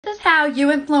This is how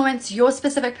you influence your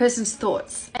specific person's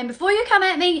thoughts. And before you come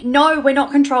at me, no, we're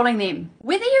not controlling them.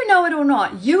 Whether you know it or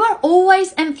not, you are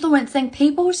always influencing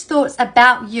people's thoughts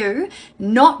about you,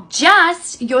 not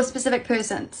just your specific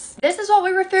person's. This is what we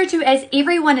refer to as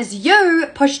everyone is you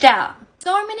pushed out.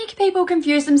 So many people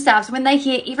confuse themselves when they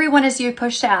hear everyone is you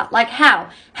pushed out. Like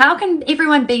how? How can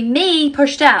everyone be me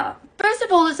pushed out? First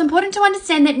of all, it's important to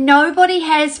understand that nobody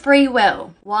has free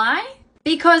will. Why?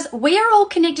 Because we are all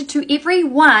connected to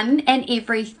everyone and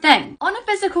everything. On a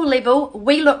physical level,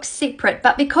 we look separate,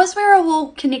 but because we're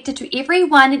all connected to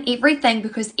everyone and everything,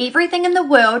 because everything in the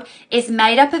world is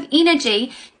made up of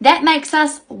energy, that makes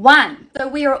us one. So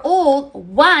we are all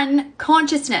one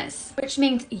consciousness, which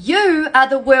means you are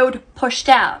the world pushed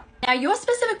out. Now, your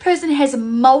specific person has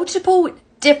multiple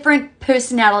different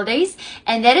personalities,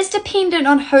 and that is dependent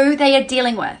on who they are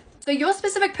dealing with. So your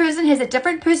specific person has a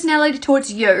different personality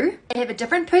towards you. They have a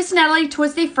different personality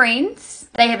towards their friends.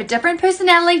 They have a different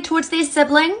personality towards their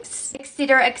siblings,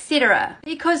 etc., etc.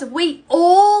 Because we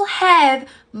all have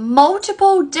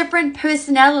multiple different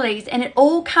personalities, and it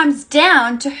all comes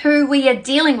down to who we are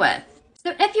dealing with.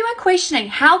 So if you are questioning,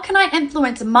 how can I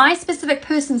influence my specific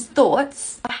person's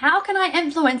thoughts? Or how can I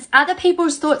influence other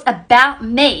people's thoughts about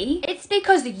me? It's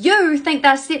because you think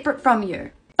they're separate from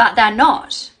you, but they're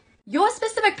not. Your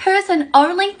specific person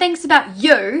only thinks about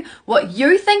you, what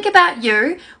you think about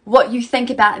you, what you think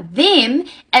about them,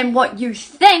 and what you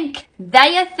think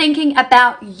they are thinking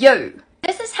about you.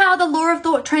 This is how the law of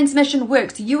thought transmission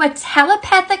works. You are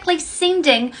telepathically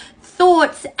sending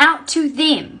thoughts out to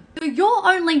them. So your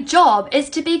only job is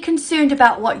to be concerned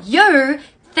about what you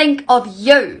think of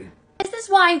you. This is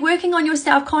why working on your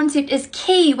self-concept is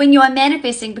key when you are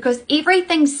manifesting, because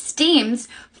everything stems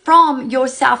from your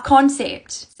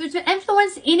self-concept. So to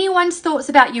influence anyone's thoughts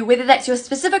about you, whether that's your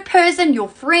specific person, your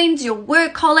friends, your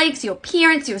work colleagues, your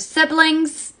parents, your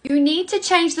siblings, you need to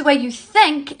change the way you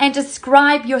think and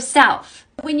describe yourself.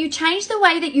 When you change the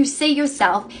way that you see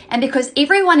yourself, and because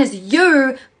everyone is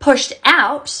you pushed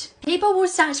out, people will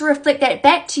start to reflect that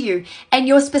back to you, and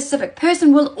your specific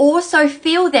person will also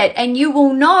feel that, and you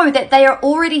will know that they are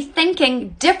already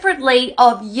thinking differently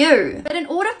of you. But in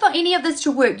order for any of this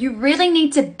to work, you really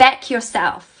need to back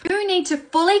yourself. You need to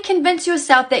fully convince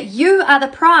yourself that you are the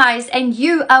prize and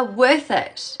you are worth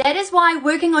it. That is why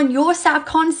working on your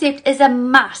self-concept is a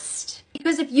must.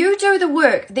 Because if you do the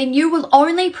work, then you will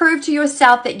only prove to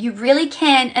yourself that you really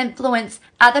can influence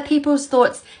other people's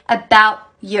thoughts about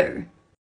you.